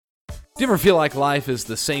Do you ever feel like life is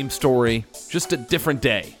the same story, just a different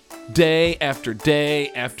day? Day after day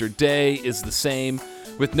after day is the same,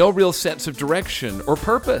 with no real sense of direction or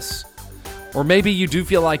purpose. Or maybe you do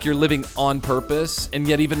feel like you're living on purpose, and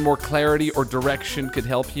yet even more clarity or direction could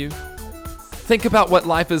help you. Think about what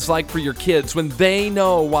life is like for your kids when they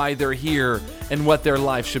know why they're here and what their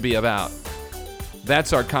life should be about.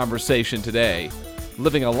 That's our conversation today,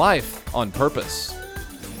 living a life on purpose.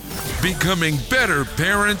 Becoming better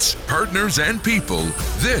parents, partners, and people.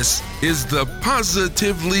 This is the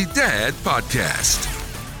Positively Dad Podcast.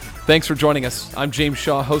 Thanks for joining us. I'm James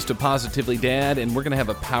Shaw, host of Positively Dad, and we're going to have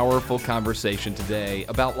a powerful conversation today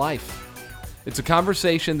about life. It's a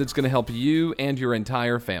conversation that's going to help you and your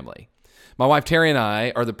entire family. My wife Terry and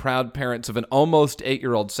I are the proud parents of an almost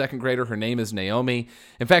 8-year-old second grader. Her name is Naomi.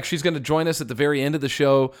 In fact, she's going to join us at the very end of the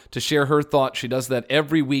show to share her thoughts. She does that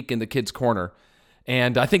every week in the Kids Corner,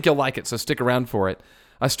 and I think you'll like it, so stick around for it.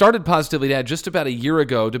 I started Positively Dad just about a year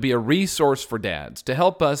ago to be a resource for dads, to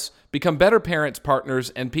help us become better parents,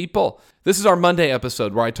 partners, and people. This is our Monday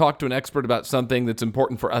episode where I talk to an expert about something that's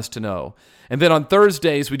important for us to know. And then on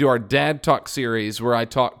Thursdays, we do our Dad Talk series where I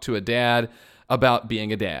talk to a dad about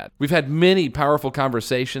being a dad. We've had many powerful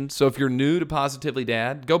conversations, so if you're new to Positively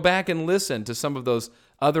Dad, go back and listen to some of those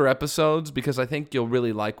other episodes because I think you'll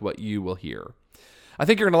really like what you will hear. I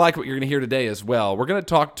think you're going to like what you're going to hear today as well. We're going to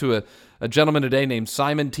talk to a gentleman today named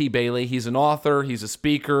Simon T. Bailey. He's an author, he's a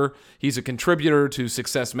speaker, he's a contributor to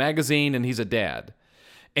Success Magazine, and he's a dad.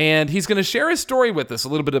 And he's going to share his story with us a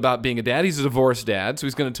little bit about being a dad. He's a divorced dad, so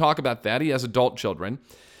he's going to talk about that. He has adult children.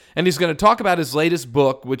 And he's going to talk about his latest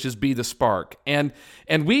book, which is Be the Spark. And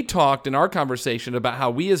we talked in our conversation about how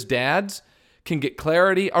we as dads can get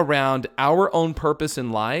clarity around our own purpose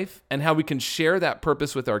in life and how we can share that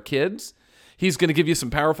purpose with our kids. He's going to give you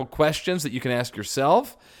some powerful questions that you can ask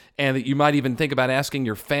yourself and that you might even think about asking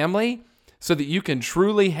your family so that you can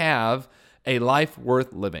truly have a life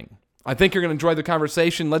worth living. I think you're going to enjoy the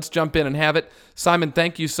conversation. Let's jump in and have it. Simon,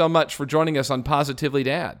 thank you so much for joining us on Positively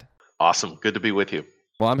Dad. Awesome. Good to be with you.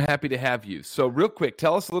 Well, I'm happy to have you. So real quick,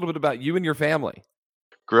 tell us a little bit about you and your family.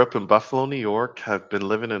 Grew up in Buffalo, New York. Have been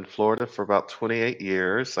living in Florida for about 28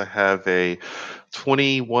 years. I have a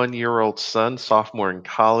 21-year-old son, sophomore in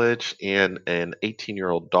college, and an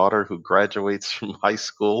 18-year-old daughter who graduates from high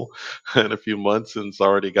school in a few months and's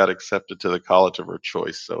already got accepted to the college of her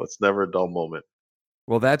choice. So it's never a dull moment.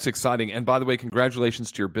 Well, that's exciting. And by the way,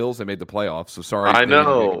 congratulations to your Bills. They made the playoffs. So sorry I they didn't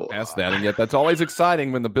know. make it past that. And yet that's always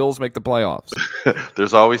exciting when the Bills make the playoffs.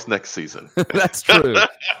 There's always next season. That's true.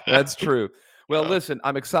 That's true. Well, listen,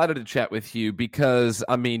 I'm excited to chat with you because,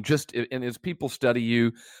 I mean, and as people study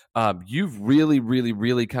you, you've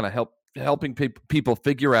really kind of helping people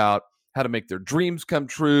figure out how to make their dreams come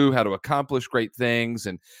true, how to accomplish great things,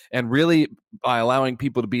 and really by allowing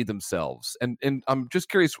people to be themselves. And I'm just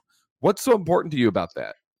curious, what's so important to you about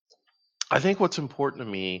that? I think what's important to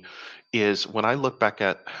me is when I look back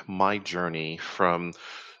at my journey from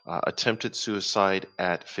attempted suicide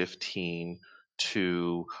at 15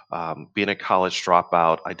 to being a college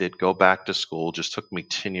dropout. I did go back to school, just took me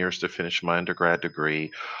 10 years to finish my undergrad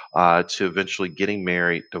degree, to eventually getting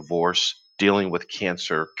married, divorce, dealing with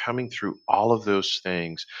cancer, coming through all of those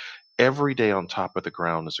things. Every day on top of the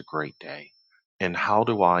ground is a great day. And how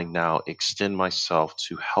do I now extend myself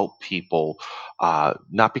to help people,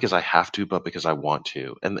 not because I have to, but because I want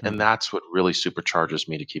to? And that's what really supercharges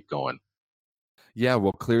me to keep going. Yeah,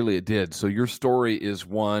 well, clearly it did. So your story is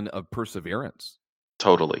one of perseverance.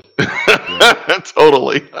 Totally. Yeah.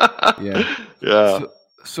 Totally. Yeah. Yeah.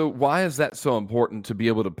 So why is that so important to be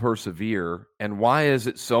able to persevere? And why is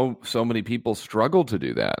it so many people struggle to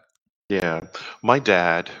do that? Yeah. My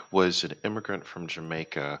dad was an immigrant from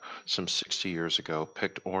Jamaica some 60 years ago,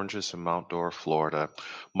 picked oranges in Mount Dora, Florida,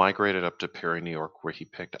 migrated up to Perry, New York, where he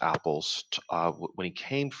picked apples. When he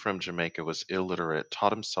came from Jamaica, was illiterate,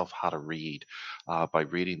 taught himself how to read by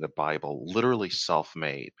reading the Bible, literally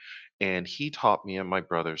self-made. And he taught me and my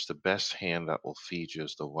brothers the best hand that will feed you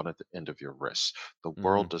is the one at the end of your wrist. The Hmm.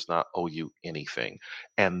 world does not owe you anything.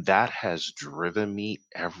 And that has driven me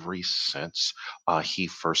ever since he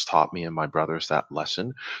first taught me and my brothers that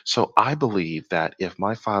lesson. So I believe that if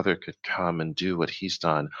my father could come and do what he's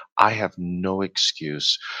done, I have no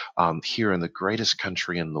excuse here in the greatest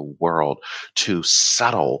country in the world to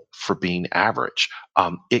settle for being average.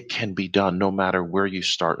 It can be done no matter where you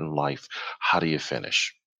start in life. How do you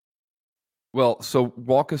finish? Well, so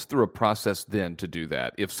walk us through a process then to do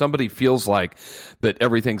that. If somebody feels like that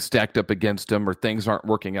everything's stacked up against them or things aren't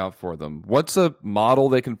working out for them, what's a model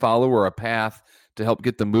they can follow or a path to help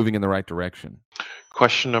get them moving in the right direction?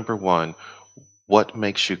 Question number one. What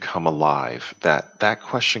makes you come alive? That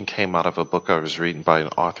question came out of a book I was reading by an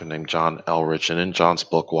author named John Elridge, and in John's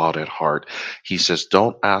book Wild at Heart, he says,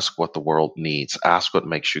 "Don't ask what the world needs. Ask what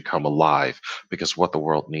makes you come alive, because what the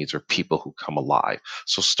world needs are people who come alive."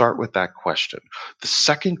 So start with that question. The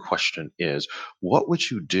second question is, what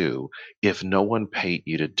would you do if no one paid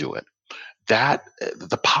you to do it? That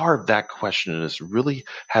the power of that question is really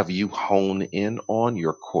have you hone in on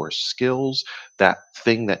your core skills, that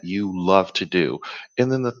thing that you love to do.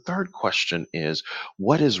 And then the third question is,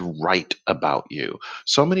 what is right about you?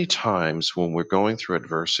 So many times when we're going through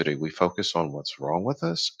adversity, we focus on what's wrong with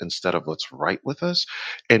us instead of what's right with us.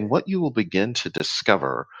 And what you will begin to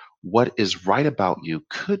discover, what is right about you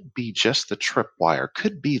could be just the tripwire,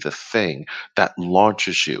 could be the thing that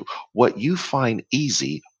launches you. What you find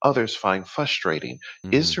easy, others find frustrating.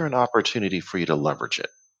 Is Mhm. there an opportunity for you to leverage it?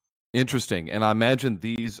 Interesting. And I imagine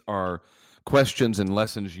these are questions and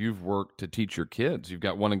lessons you've worked to teach your kids. You've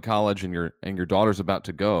got one in college and your daughter's about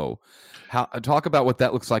to go. How talk about what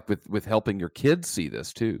that looks like with helping your kids see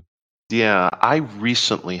this too. Yeah, I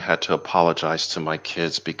recently had to apologize to my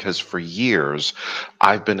kids because for years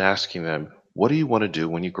I've been asking them, "What do you want to do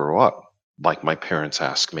when you grow up?" Like my parents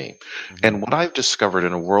ask me. Mhm. And what I've discovered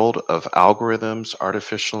in a world of algorithms,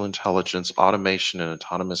 artificial intelligence, automation, and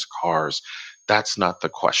autonomous cars, that's not the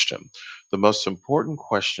question. The most important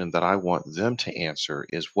question that I want them to answer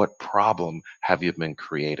is, what problem have you been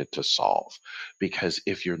created to solve? Because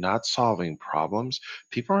if you're not solving problems,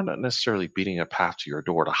 people are not necessarily beating a path to your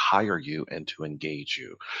door to hire you and to engage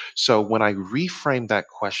you. So when I reframe that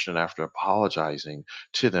question after apologizing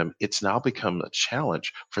to them, it's now become a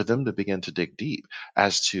challenge for them to begin to dig deep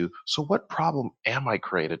as to, so what problem am I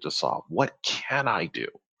created to solve? What can I do?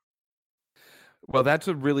 Well, that's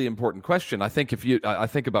a really important question. I think if you, I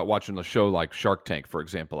think about watching a show like Shark Tank, for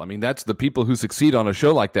example. I mean, that's the people who succeed on a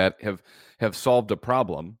show like that have solved a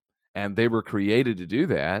problem, and they were created to do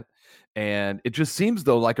that. And it just seems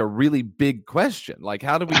though like a really big question. Like,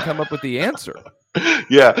 how do we come up with the answer?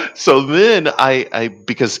 Yeah. So then I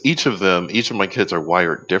because each of my kids are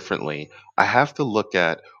wired differently, I have to look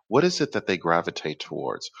at what is it that they gravitate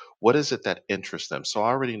towards? What is it that interests them? So I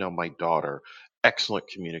already know my daughter, excellent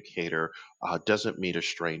communicator, doesn't meet a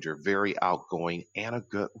stranger, very outgoing, and a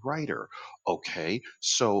good writer. Okay.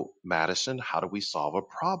 So Madison, how do we solve a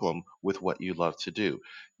problem with what you love to do?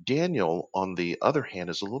 Daniel, on the other hand,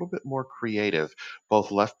 is a little bit more creative, both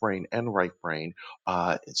left brain and right brain.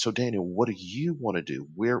 So Daniel, what do you want to do?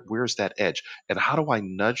 Where's that edge? And how do I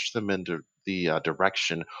nudge them into the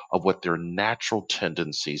direction of what their natural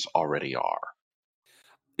tendencies already are?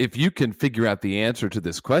 If you can figure out the answer to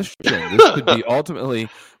this question, this could be ultimately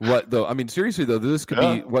what though. I mean, seriously though, this could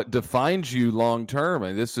Yeah. be what defines you long term.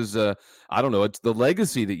 And this is a, I don't know, it's the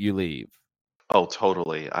legacy that you leave. Oh,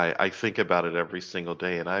 totally. I think about it every single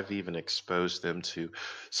day, and I've even exposed them to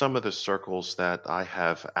some of the circles that I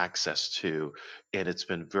have access to, and it's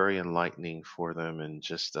been very enlightening for them, and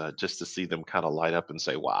just to see them kind of light up and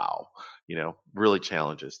say, "Wow," really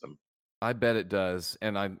challenges them. I bet it does,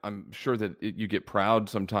 and I'm sure that you get proud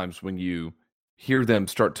sometimes when you hear them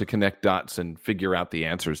start to connect dots and figure out the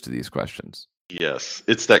answers to these questions. Yes,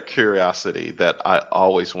 it's that curiosity that I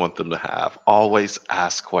always want them to have. Always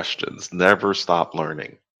ask questions, never stop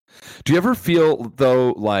learning. Do you ever feel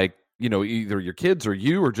though like, either your kids or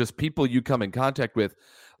you or just people you come in contact with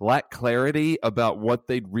lack clarity about what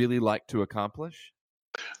they'd really like to accomplish?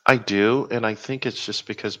 I do, and I think it's just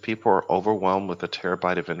because people are overwhelmed with a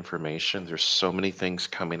terabyte of information. There's so many things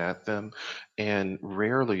coming at them, and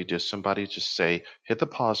rarely does somebody just say, hit the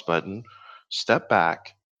pause button, step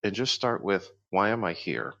back, and just start with, why am I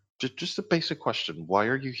here? Just a basic question. Why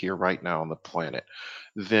are you here right now on the planet?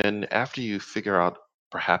 Then, after you figure out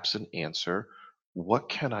perhaps an answer, what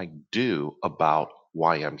can I do about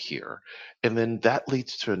why I'm here? And then that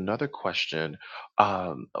leads to another question.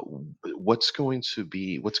 What's going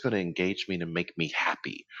to engage me to make me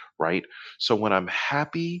happy, right? So when I'm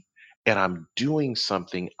happy and I'm doing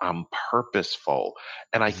something, I'm purposeful.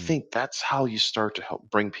 And I Mhm. think that's how you start to help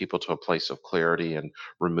bring people to a place of clarity and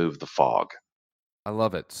remove the fog. I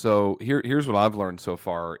love it. So here's what I've learned so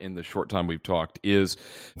far in the short time we've talked is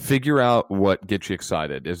figure out what gets you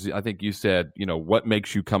excited. As I think you said, what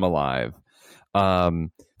makes you come alive.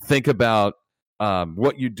 Think about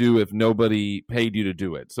what you do if nobody paid you to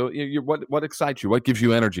do it. So what excites you? What gives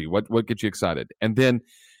you energy? What gets you excited? And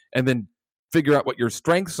then figure out what your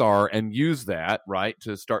strengths are and use that right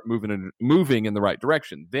to start moving in the right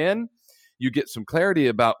direction. Then you get some clarity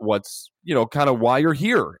about what's kind of why you're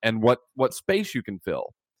here and what space you can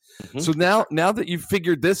fill. Mhm. So now that you've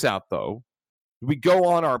figured this out though, we go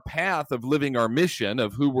on our path of living our mission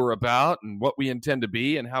of who we're about and what we intend to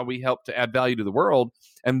be and how we help to add value to the world.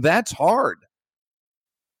 And that's hard.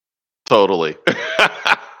 Totally.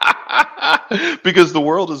 Because the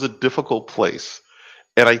world is a difficult place.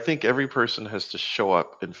 And I think every person has to show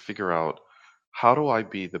up and figure out, how do I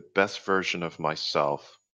be the best version of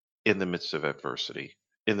myself in the midst of adversity,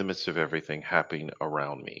 in the midst of everything happening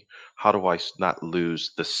around me? How do I not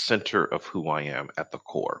lose the center of who I am at the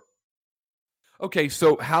core? Okay,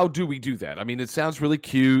 so how do we do that? I mean, it sounds really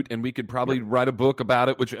cute, and we could Yep. probably write a book about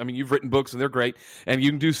it, which, I mean, you've written books and they're great. And you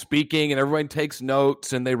can do speaking, and everyone takes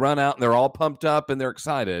notes, and they run out, and they're all pumped up, and they're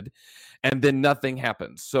excited, and then nothing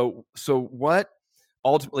happens. So what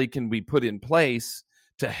ultimately can we put in place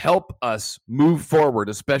to help us move forward,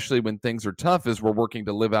 especially when things are tough, as we're working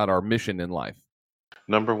to live out our mission in life?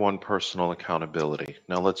 Number one, personal accountability.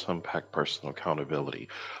 Now let's unpack personal accountability.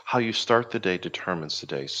 How you start the day determines the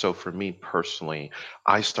day. So for me personally,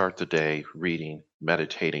 I start the day reading,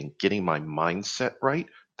 meditating, getting my mindset right.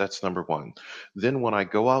 That's number one. Then when I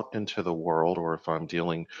go out into the world, or if I'm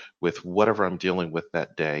dealing with whatever I'm dealing with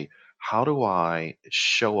that day, how do I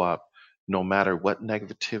show up no matter what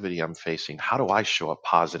negativity I'm facing? How do I show up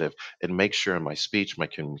positive and make sure in my speech, my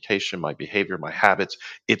communication, my behavior, my habits,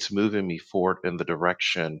 it's moving me forward in the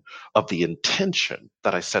direction of the intention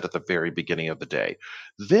that I set at the very beginning of the day.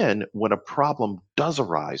 Then, when a problem does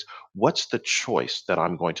arise, what's the choice that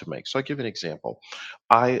I'm going to make? So, I give you an example.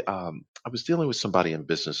 I was dealing with somebody in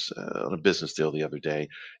business on a business deal the other day,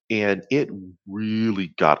 and it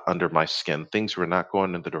really got under my skin. Things were not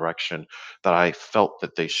going in the direction that I felt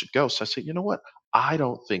that they should go. So I said, you know what? I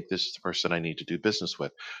don't think this is the person I need to do business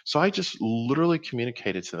with. So I just literally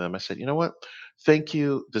communicated to them. I said, you know what? Thank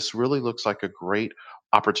you. This really looks like a great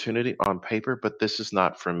opportunity on paper, but this is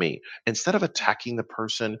not for me. Instead of attacking the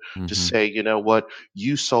person to Mm-hmm. say, you know what,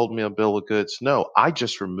 you sold me a bill of goods. No, I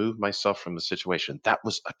just removed myself from the situation. That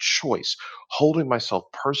was a choice, holding myself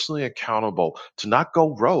personally accountable to not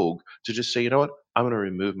go rogue, to just say, you know what, I'm going to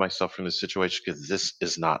remove myself from the situation because this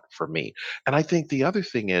is not for me. And I think the other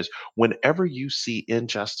thing is, whenever you see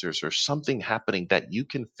injustice or something happening that you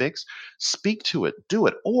can fix, speak to it, do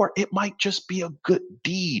it, or it might just be a good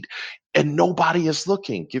deed and nobody is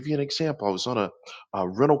looking. Give you an example. I was on a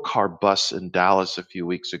rental car bus in Dallas a few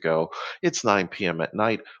weeks ago. It's 9 p.m. at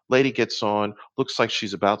night. Lady gets on, looks like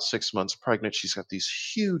she's about 6 months pregnant. She's got these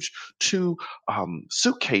huge two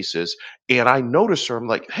suitcases, and I notice her. I'm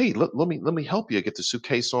like, "Hey, let me help you get the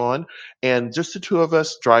suitcase on." And just the two of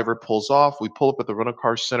us. Driver pulls off. We pull up at the rental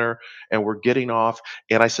car center, and we're getting off.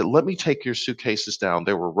 And I said, "Let me take your suitcases down."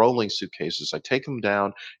 They were rolling suitcases. I take them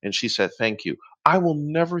down, and she said, "Thank you." I will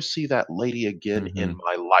never see that lady again Mm-hmm. in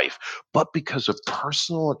my life, but because of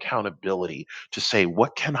personal accountability, to say,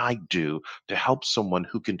 what can I do to help someone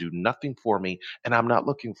who can do nothing for me? And I'm not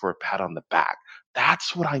looking for a pat on the back.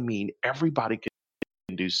 That's what I mean. Everybody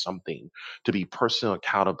can do something to be personally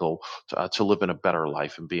accountable to live in a better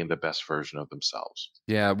life and being the best version of themselves.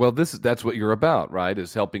 Yeah, well, that's what you're about, right?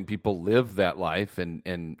 Is helping people live that life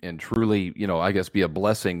and truly, I guess, be a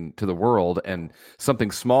blessing to the world. And something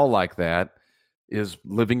small like that is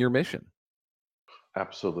living your mission.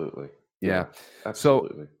 Absolutely. Yeah. Yeah, So,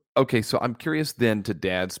 absolutely. okay, so I'm curious then to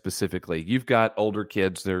dad specifically. You've got older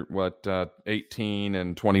kids, they're what, 18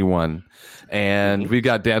 and 21, and Mhm. we've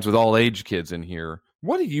got dads with all age kids in here.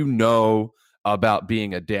 What do you know about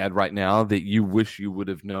being a dad right now that you wish you would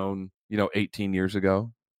have known, 18 years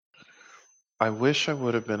ago? I wish I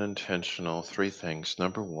would have been intentional. Three things.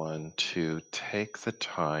 Number one, to take the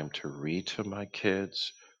time to read to my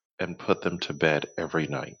kids and put them to bed every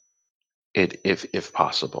night. If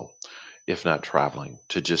possible, if not traveling,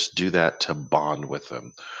 to just do that to bond with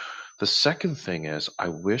them. The second thing is, I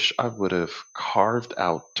wish I would have carved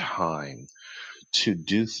out time to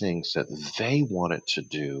do things that they wanted to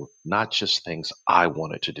do, not just things I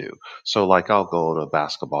wanted to do. So, like, I'll go to a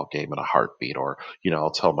basketball game in a heartbeat, or,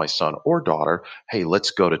 I'll tell my son or daughter, hey,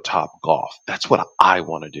 let's go to Top Golf. That's what I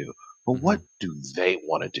want to do. But what Hmm. do they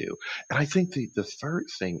want to do? And I think the third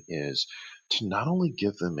thing is to not only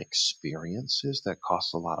give them experiences that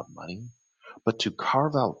cost a lot of money, but to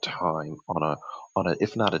carve out time on a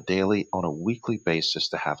if not a daily, on a weekly basis,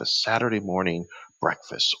 to have a Saturday morning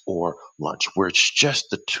breakfast or lunch where it's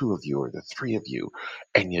just the two of you or the three of you,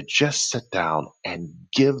 and you just sit down and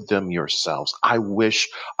give them yourselves. I wish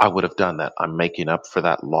I would have done that. I'm making up for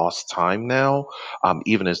that lost time now,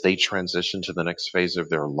 even as they transition to the next phase of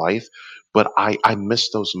their life. But I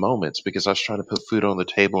miss those moments because I was trying to put food on the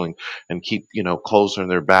table and keep, clothes on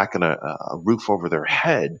their back and a roof over their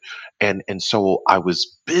head. And so I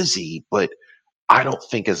was busy, but I don't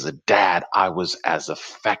think as a dad I was as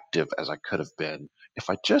effective as I could have been if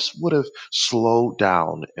I just would have slowed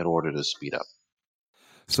down in order to speed up.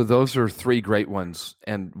 So those are three great ones.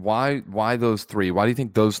 And why those three? Why do you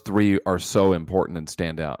think those three are so important and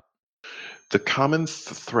stand out? The common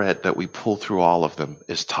thread that we pull through all of them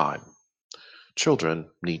is time. Children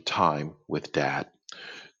need time with dad.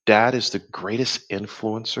 Dad is the greatest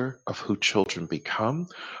influencer of who children become.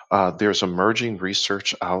 There's emerging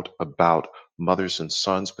research out about mothers and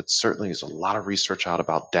sons, but certainly there's a lot of research out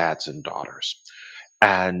about dads and daughters.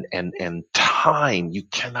 And time, you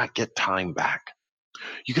cannot get time back.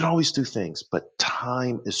 You can always do things, but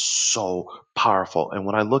time is so powerful. And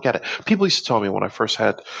when I look at it, people used to tell me when I first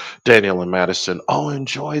had Daniel and Madison, oh,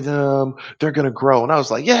 enjoy them. They're going to grow. And I was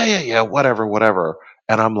like, yeah, whatever, whatever.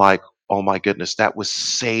 And I'm like, oh my goodness, that was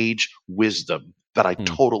sage wisdom that I Hmm.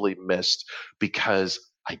 totally missed because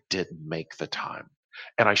I didn't make the time.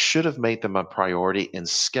 And I should have made them a priority and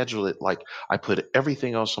scheduled it like I put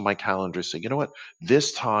everything else on my calendar. So, you know what?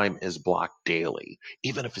 This time is blocked daily,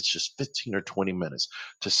 even if it's just 15 or 20 minutes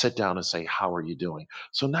to sit down and say, how are you doing?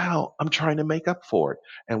 So now I'm trying to make up for it.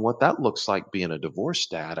 And what that looks like being a divorced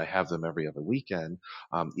dad, I have them every other weekend.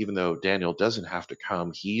 Even though Daniel doesn't have to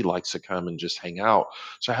come, he likes to come and just hang out.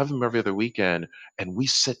 So I have them every other weekend, and we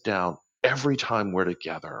sit down every time we're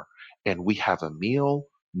together and we have a meal.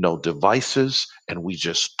 No devices, and we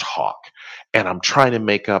just talk. And I'm trying to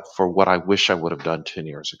make up for what I wish I would have done 10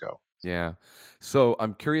 years ago. Yeah. So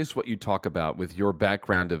I'm curious what you talk about with your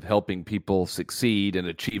background of helping people succeed and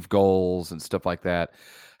achieve goals and stuff like that.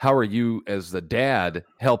 How are you, as the dad,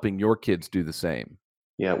 helping your kids do the same?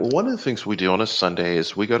 Yeah, well, one of the things we do on a Sunday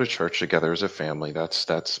is we go to church together as a family.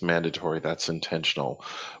 That's mandatory. That's intentional.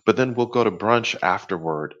 But then we'll go to brunch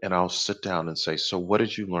afterward, and I'll sit down and say, "So, what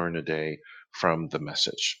did you learn today from the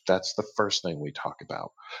message?" That's the first thing we talk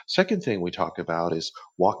about. Second thing we talk about is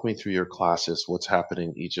walk me through your classes. What's happening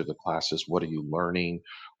in each of the classes? What are you learning?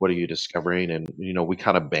 What are you discovering? And we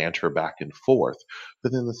kind of banter back and forth.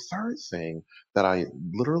 But then the third thing that I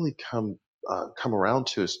literally come around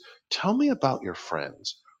to is tell me about your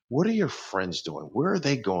friends. What are your friends doing? Where are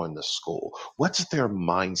they going to school? What's their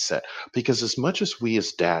mindset? Because as much as we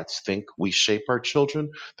as dads think we shape our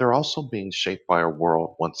children, they're also being shaped by our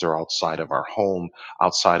world once they're outside of our home,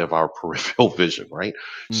 outside of our peripheral vision, right?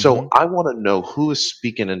 So Hmm. I want to know who is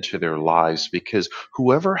speaking into their lives because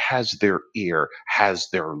whoever has their ear has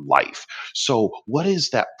their life. So what is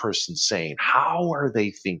that person saying? How are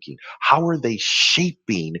they thinking? How are they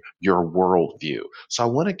shaping your worldview? So I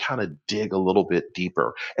want to kind of dig a little bit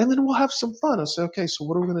deeper, and then we'll have some fun. I say, okay, so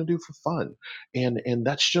what are we going to do for fun? And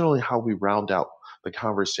that's generally how we round out the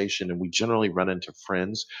conversation. And we generally run into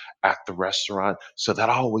friends at the restaurant, so that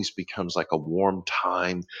always becomes like a warm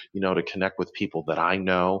time, to connect with people that I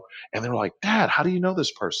know. And they're like, Dad, how do you know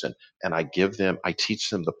this person? And I teach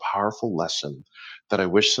them the powerful lesson that I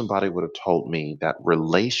wish somebody would have told me, that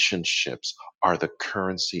relationships are the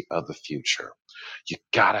currency of the future. You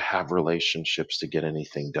got to have relationships to get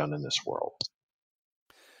anything done in this world.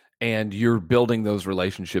 And you're building those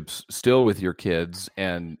relationships still with your kids,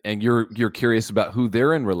 and you're curious about who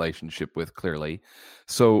they're in relationship with, clearly.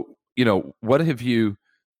 So, what have you,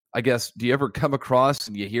 I guess, do you ever come across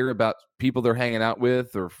and you hear about people they're hanging out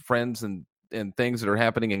with or friends and things that are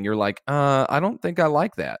happening and you're like, I don't think I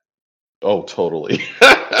like that. Oh, totally.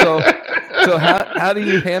 So how do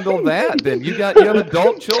you handle that then? You have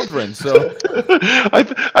adult children, so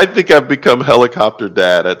I think I've become helicopter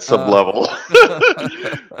dad at some uh level.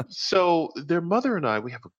 So their mother and I,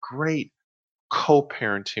 we have a great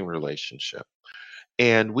co-parenting relationship.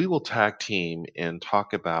 And we will tag team and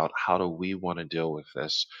talk about how do we want to deal with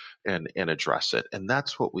this and address it. And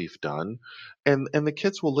that's what we've done. And the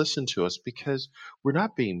kids will listen to us because we're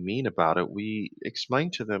not being mean about it. We explain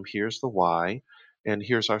to them here's the why and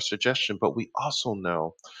here's our suggestion, but we also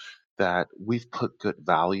know that we've put good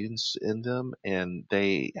values in them and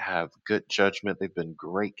they have good judgment. They've been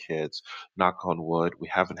great kids, knock on wood. We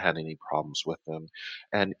haven't had any problems with them.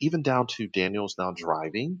 And even down to Daniel's now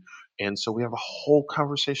driving. And so we have a whole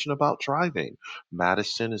conversation about driving.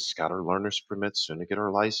 Madison has got her learner's permit, soon to get her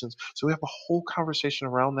license. So we have a whole conversation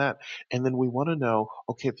around that. And then we want to know,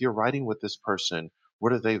 okay, if you're riding with this person,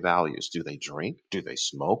 what are their values? Do they drink? Do they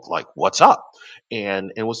smoke? Like, what's up?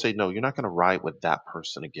 And we'll say, no, you're not going to ride with that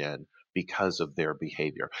person again because of their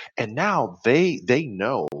behavior. And now they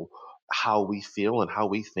know how we feel and how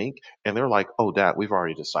we think, and they're like, oh, Dad, we've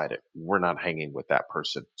already decided we're not hanging with that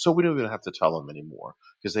person, so we don't even have to tell them anymore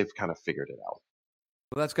because they've kind of figured it out.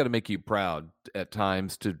 well, that's got to make you proud at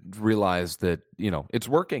times to realize that, it's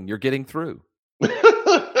working. You're getting through.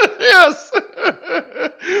 Yes.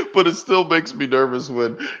 but it still makes me nervous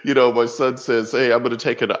when, my son says, "Hey, I'm going to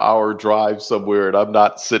take an hour drive somewhere," and I'm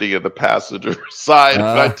not sitting in the passenger side.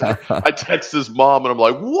 And I text his mom, and I'm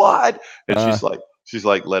like, "What?" And uh, she's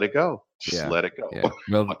like, "Let it go. Just yeah, let it go." yeah.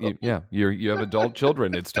 Well, you have adult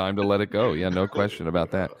children. It's time to let it go. Yeah, no question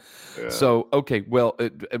about that. Yeah. So, okay, well,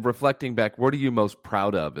 reflecting back, what are you most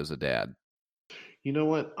proud of as a dad? You know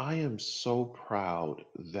what? I am so proud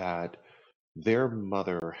that their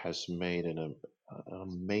mother has made an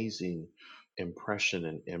amazing impression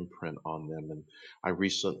and imprint on them. And I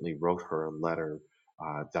recently wrote her a letter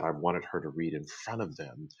that I wanted her to read in front of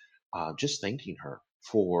them, just thanking her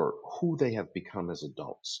for who they have become as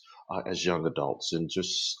adults, as young adults, and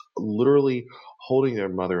just literally holding their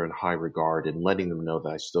mother in high regard and letting them know that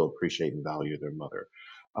I still appreciate and value their mother.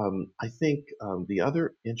 I think the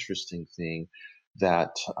other interesting thing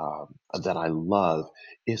that I love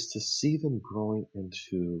is to see them growing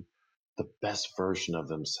into the best version of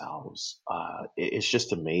themselves. It's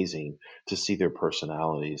just amazing to see their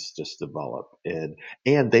personalities just develop, and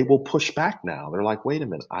they will push back now. They're like, "Wait a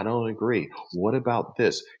minute, I don't agree. What about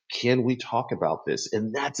this? Can we talk about this?"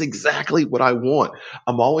 And that's exactly what I want.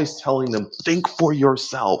 I'm always telling them, think for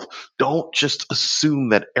yourself. Don't just assume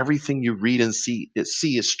that everything you read and see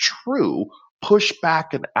is true. Push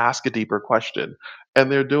back and ask a deeper question,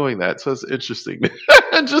 and they're doing that. So it's interesting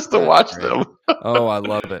just to That's watch great. them. Oh, I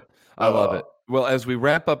love it. I love Uh, it. Well, as we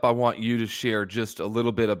wrap up, I want you to share just a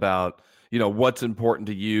little bit about, what's important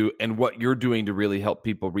to you and what you're doing to really help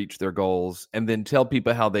people reach their goals, and then tell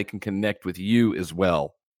people how they can connect with you as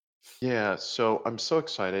well. yeah, so I'm so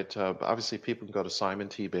excited. Obviously, people can go to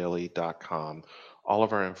simontbailey.com. All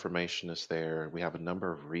of our information is there. We have a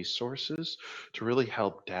number of resources to really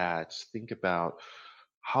help dads think about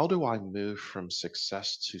how do I move from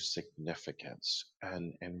success to significance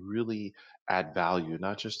and really add value,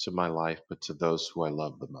 not just to my life, but to those who I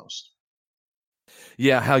love the most.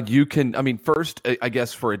 Yeah, how you can, I mean, first, I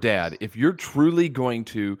guess for a dad, if you're truly going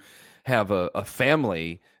to have a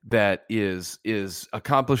family that is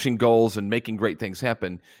accomplishing goals and making great things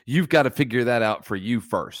happen, you've got to figure that out for you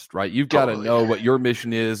first, right? You've got to Totally. know what your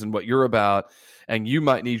mission is and what you're about, and you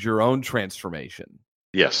might need your own transformation.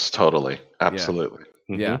 Yes, totally. Yeah. Absolutely.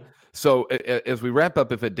 Yeah. So as we wrap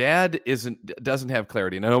up, if a dad doesn't have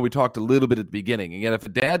clarity, and I know we talked a little bit at the beginning, again, if a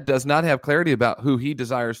dad does not have clarity about who he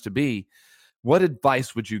desires to be, what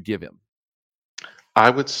advice would you give him? I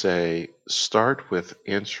would say start with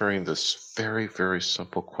answering this very, very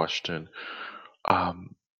simple question.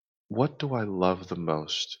 Um, what do I love the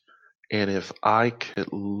most? And if I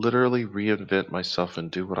could literally reinvent myself and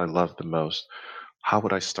do what I love the most, how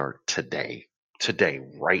would I start today? Today,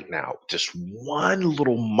 right now, just one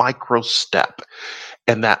little micro step.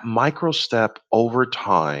 And that micro step over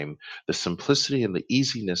time, the simplicity and the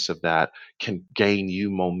easiness of that can gain you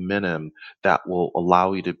momentum that will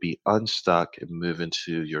allow you to be unstuck and move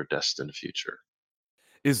into your destined future.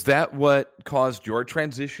 Is that what caused your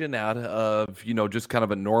transition out of, just kind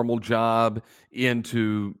of a normal job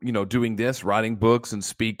into, doing this, writing books and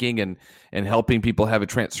speaking and helping people have a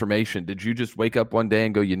transformation? Did you just wake up one day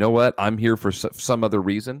and go, "You know what? I'm here for some other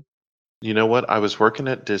reason"? You know what? I was working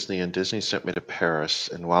at Disney and Disney sent me to Paris.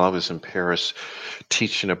 And while I was in Paris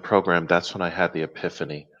teaching a program, that's when I had the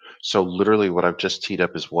epiphany. So literally what I've just teed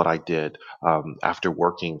up is what I did after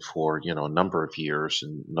working for, a number of years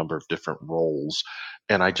and a number of different roles.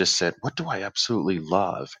 And I just said, what do I absolutely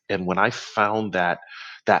love? And when I found that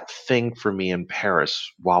thing for me in Paris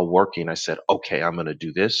while working, I said, okay, I'm going to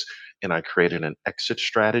do this. And I created an exit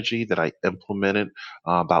strategy that I implemented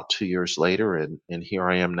about 2 years later, and here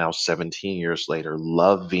I am now, 17 years later,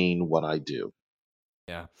 loving what I do.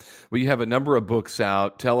 Yeah. Well, you have a number of books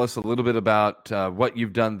out. Tell us a little bit about what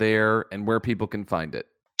you've done there and where people can find it.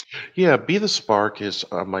 Yeah, Be the Spark is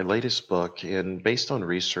my latest book, and based on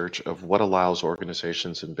research of what allows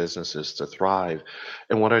organizations and businesses to thrive.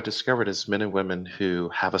 And what I discovered is men and women who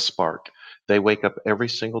have a spark. They wake up every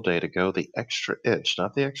single day to go the extra inch,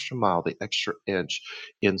 not the extra mile, the extra inch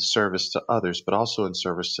in service to others, but also in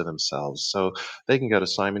service to themselves. So they can go to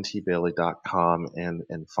simontbailey.com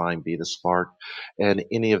and find Be the Spark and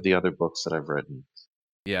any of the other books that I've written.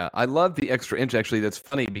 Yeah, I love the extra inch. Actually, that's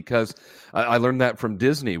funny because I learned that from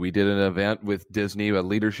Disney. We did an event with Disney, a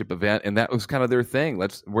leadership event, and that was kind of their thing.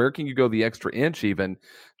 Where can you go the extra inch even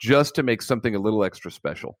just to make something a little extra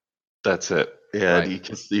special? That's it. Yeah, and Right. you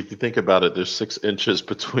can, if you think about it, there's 6 inches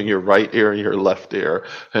between your right ear and your left ear.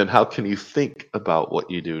 And how can you think about what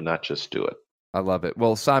you do, not just do it? I love it.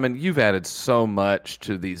 Well, Simon, you've added so much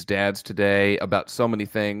to these dads today about so many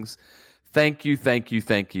things. Thank you, thank you,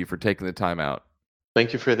 thank you for taking the time out.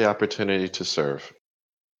 Thank you for the opportunity to serve.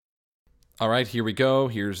 All right, here we go.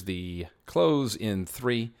 Here's the close in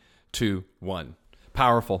 3, 2, 1.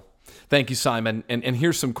 Powerful. Thank you, Simon. And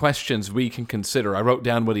here's some questions we can consider. I wrote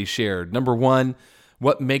down what he shared. Number 1,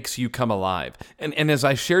 what makes you come alive? And as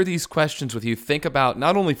I share these questions with you, think about,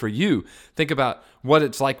 not only for you, think about what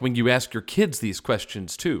it's like when you ask your kids these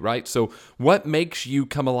questions too, right? So what makes you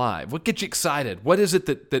come alive? What gets you excited? What is it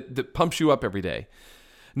that pumps you up every day?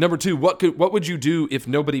 Number 2, what would you do if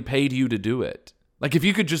nobody paid you to do it? Like if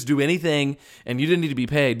you could just do anything and you didn't need to be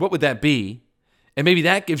paid, what would that be? And maybe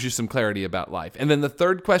that gives you some clarity about life. And then the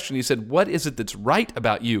third question, he said, what is it that's right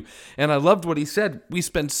about you? And I loved what he said. We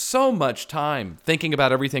spend so much time thinking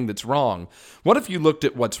about everything that's wrong. What if you looked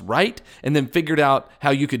at what's right and then figured out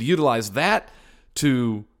how you could utilize that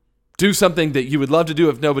to do something that you would love to do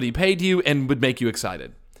if nobody paid you and would make you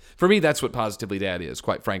excited? For me, that's what Positively Dad is,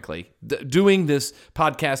 quite frankly. Doing this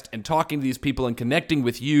podcast and talking to these people and connecting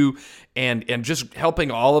with you and just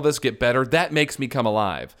helping all of us get better, that makes me come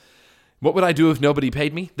alive. What would I do if nobody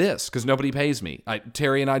paid me? This, because nobody pays me.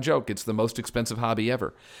 Terry and I joke, it's the most expensive hobby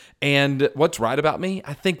ever. And what's right about me?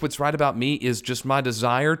 I think what's right about me is just my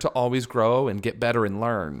desire to always grow and get better and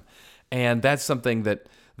learn. And that's something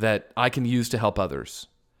that I can use to help others.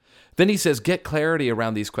 Then he says, get clarity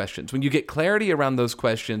around these questions. When you get clarity around those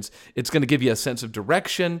questions, it's going to give you a sense of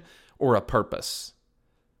direction or a purpose.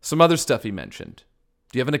 Some other stuff he mentioned.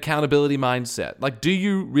 Do you have an accountability mindset? Like, do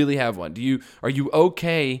you really have one? Are you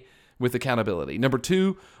okay with accountability? Number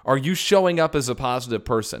 2, are you showing up as a positive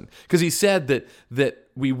person? Because he said that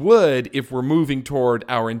we would if we're moving toward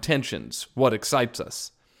our intentions, what excites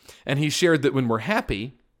us. And he shared that when we're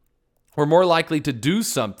happy, we're more likely to do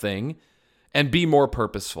something and be more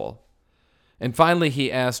purposeful. And finally,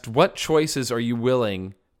 he asked, what choices are you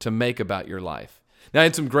willing to make about your life? Now, I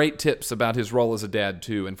had some great tips about his role as a dad,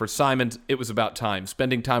 too. And for Simon, it was about time,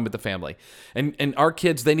 spending time with the family. And our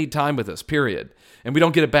kids, they need time with us, period. And we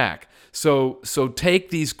don't get it back. So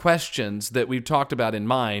take these questions that we've talked about in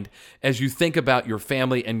mind as you think about your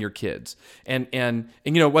family and your kids. And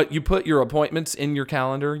you know what? You put your appointments in your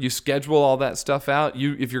calendar. You schedule all that stuff out.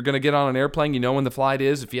 If you're going to get on an airplane, you know when the flight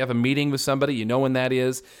is. If you have a meeting with somebody, you know when that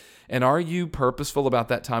is. And are you purposeful about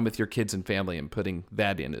that time with your kids and family and putting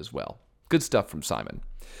that in as well? Good stuff from Simon.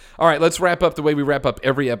 All right, let's wrap up the way we wrap up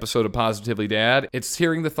every episode of Positively Dad. It's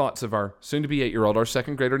hearing the thoughts of our soon-to-be 8-year-old, our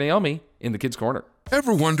second grader, Naomi, in the Kids Corner.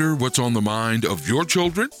 Ever wonder what's on the mind of your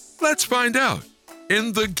children? Let's find out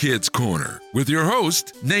in the Kids Corner with your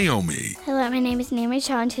host, Naomi. Hello, my name is Naomi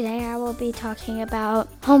Shaw, and today I will be talking about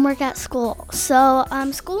homework at school. So,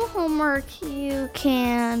 school homework, you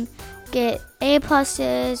can get A+,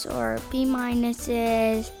 or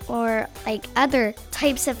B-, or like other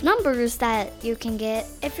types of numbers that you can get.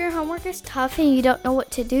 If your homework is tough and you don't know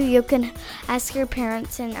what to do, you can ask your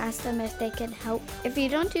parents and ask them if they can help. If you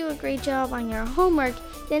don't do a great job on your homework,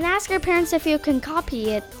 then ask your parents if you can copy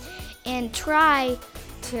it and try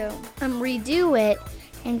to redo it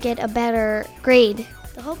and get a better grade.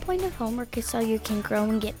 The whole point of homework is so you can grow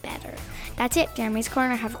and get better. That's it, Jeremy's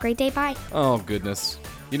Corner. Have a great day. Bye. Oh, goodness.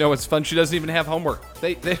 You know what's fun? She doesn't even have homework.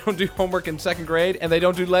 They don't do homework in second grade, and they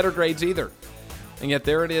don't do letter grades either. And yet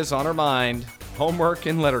there it is on her mind, homework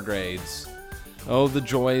and letter grades. Oh, the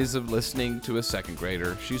joys of listening to a second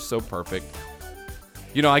grader. She's so perfect.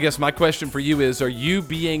 You know, I guess my question for you is, are you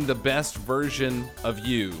being the best version of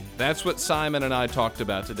you? That's what Simon and I talked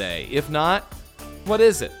about today. If not, what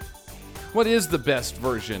is it? What is the best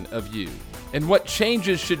version of you? And what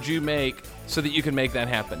changes should you make so that you can make that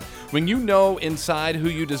happen? When you know inside who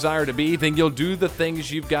you desire to be, then you'll do the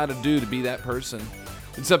things you've got to do to be that person.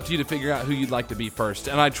 It's up to you to figure out who you'd like to be first.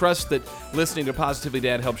 And I trust that listening to Positively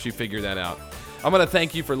Dad helps you figure that out. I want to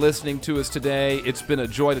thank you for listening to us today. It's been a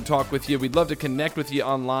joy to talk with you. We'd love to connect with you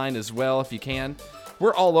online as well if you can.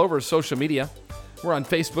 We're all over social media. We're on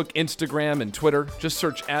Facebook, Instagram, and Twitter. Just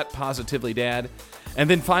search @PositivelyDad. And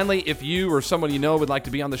then finally, if you or someone you know would like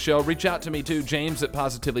to be on the show, reach out to me too,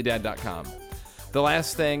 james@positivelydad.com. The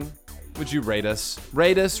last thing, would you rate us?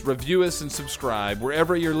 Rate us, review us, and subscribe.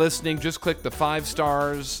 Wherever you're listening, just click the 5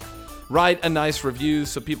 stars. Write a nice review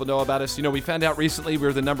so people know about us. You know, we found out recently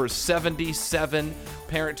we're the number 77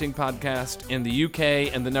 parenting podcast in the UK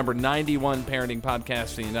and the number 91 parenting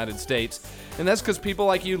podcast in the United States. And that's because people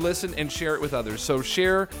like you listen and share it with others. So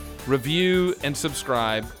share, review, and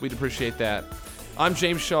subscribe. We'd appreciate that. I'm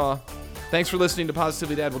James Shaw. Thanks for listening to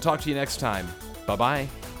Positively Dad. We'll talk to you next time.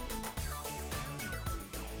 Bye-bye.